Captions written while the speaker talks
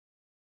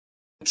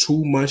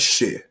too much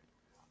shit.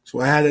 So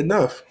I had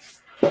enough.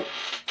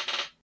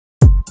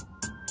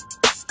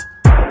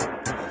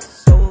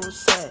 So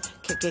sad,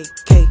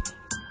 KKK.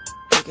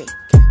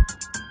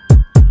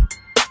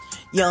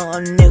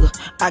 Young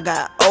nigga, I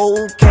got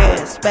old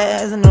cash,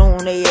 spazzing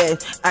on they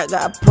ass. I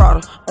got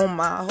Prada on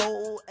my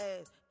whole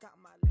ass.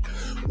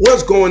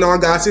 What's going on,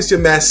 guys? It's your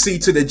man C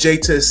to the J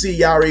to the C.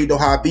 Y'all already know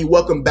how I be.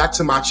 Welcome back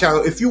to my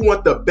channel. If you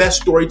want the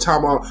best story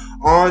time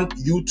on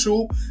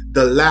YouTube,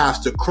 the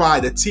laughs, the cry,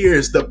 the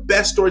tears, the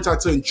best story time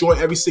to enjoy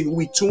every single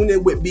week, tune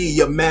in with me,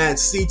 your man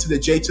C to the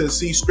J to the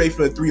C, straight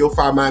from the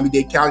 305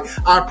 Miami-Dade County.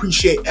 I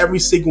appreciate every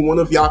single one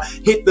of y'all.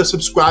 Hit the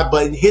subscribe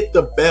button, hit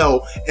the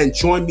bell, and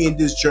join me in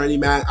this journey,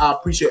 man. I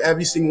appreciate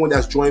every single one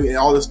that's joined me and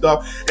all this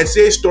stuff. And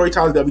today's story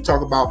time that we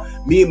talk about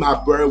me and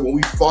my brother when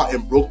we fought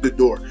and broke the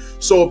door.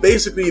 So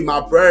basically, my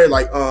brother,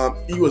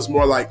 he was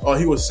more like,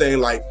 he was saying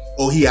like,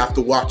 oh, he have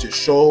to watch his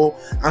show.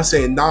 I'm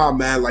saying, nah,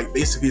 man, like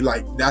basically,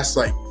 like that's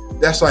like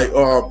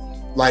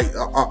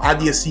I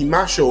didn't see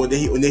my show, and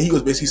then he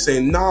was basically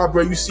saying, nah,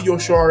 bro, you see your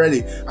show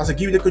already. I said,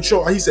 give me the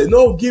control. He said,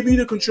 no, give me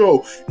the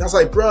control. And I was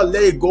like, bro,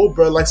 let it go,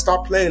 bro. Like,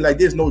 stop playing. Like,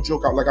 there's no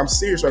joke. I'm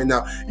serious right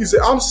now. He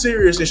said, I'm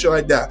serious and shit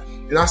like that.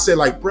 And I said,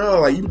 like,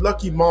 bro, like, you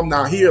lucky mom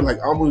not here. Like,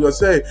 I'm gonna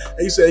say.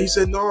 And he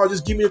said, no,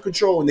 just give me the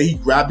control. And then he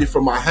grabbed it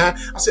from my hand.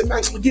 I said,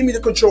 man, give me the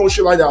control and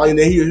shit like that. And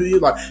then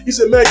he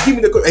said, man, give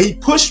me the control. And he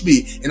pushed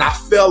me, and I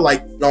fell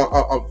like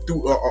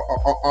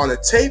on a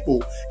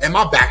table, and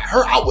my back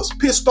hurt. I was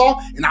pissed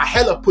off, and I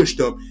hella pushed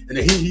him. And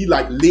then he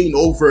like leaned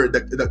over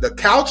the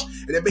couch,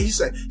 and then he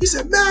said,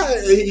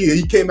 man,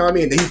 he came at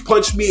me, and then he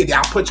punched me, and then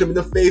I punched him in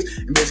the face,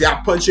 and basically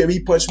I punched him,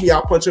 he punched me,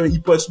 I punched him, he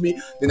punched me.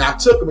 Then I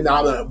took him, and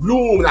I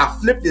blew him, and I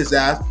flipped his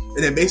ass. And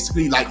then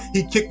basically, like,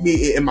 he kicked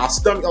me in my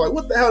stomach. I'm like,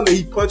 what the hell? And then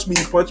he punched me.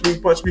 And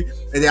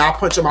then I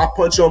punch him.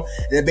 And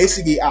then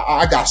basically,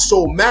 I got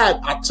so mad.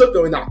 I took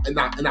him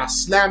and I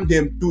slammed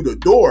him through the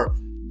door.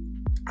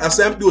 I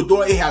slammed through the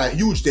door. It had a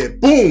huge then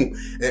boom.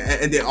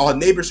 And then our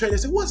neighbors heard. They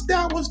said, what's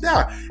that?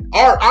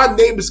 Our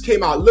neighbors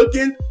came out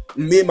looking.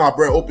 Me and my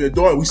brother opened the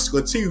door, and we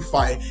continued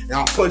fighting. And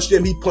I punched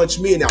him, he punched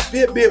me, and and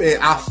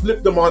I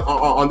flipped him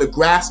on the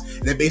grass.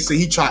 And then basically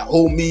he tried to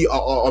hold me,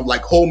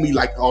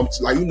 like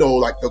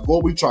the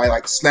goal. We tried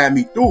like slam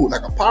me through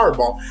like a power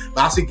ball.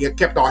 But I said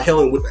kept on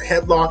hailing with the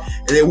headlock,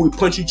 and then we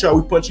punch each other,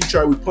 we punch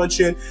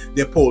in.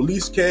 Then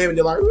police came, and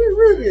they're like,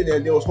 and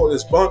then they was holding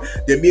this bunk.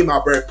 Then me and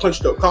my brother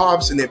punched the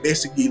cops, and then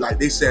basically like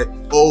they said,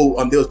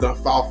 they was gonna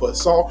file for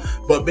assault.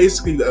 But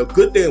basically the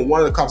good thing,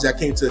 one of the cops that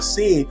came to the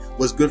scene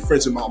was good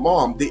friends with my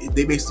mom.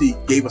 They basically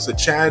gave us a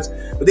chance,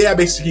 but they had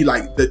basically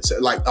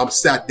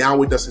sat down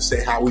with us and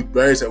say how we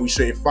brothers and we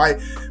shouldn't fight.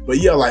 But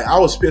yeah, like I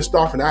was pissed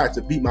off and I had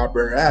to beat my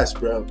brother ass,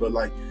 bro. But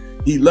like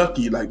he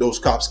lucky like those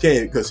cops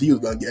came because he was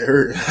gonna get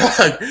hurt.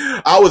 Like,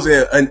 I was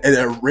in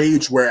a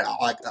rage where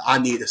like I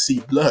needed to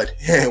see blood,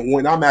 and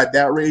when I'm at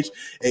that rage,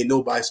 ain't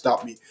nobody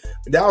stop me.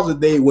 But that was the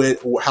day when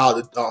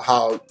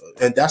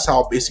and that's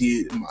how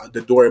basically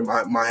the door in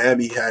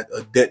Miami had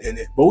a dent in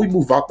it. But we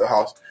moved out the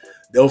house.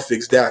 They'll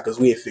fix that because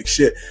we ain't fix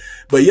shit.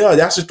 But yeah,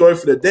 that's the story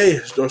for the day.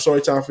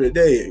 Story time for the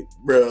day,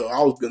 bro.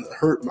 I was gonna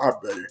hurt my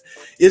brother.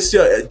 It's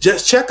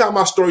just check out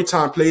my story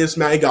time playlist,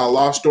 man. I got a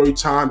lot of story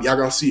time. Y'all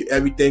gonna see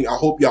everything. I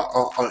hope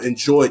y'all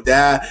enjoyed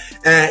that.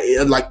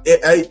 And like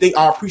everything,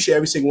 I appreciate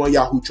every single one of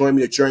y'all who joined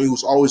me the journey,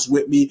 who's always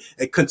with me,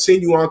 and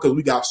continue on because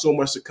we got so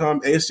much to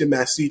come. And it's your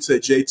man C to the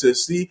J to the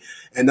C,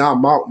 and now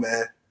I'm out,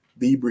 man.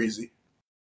 Be breezy.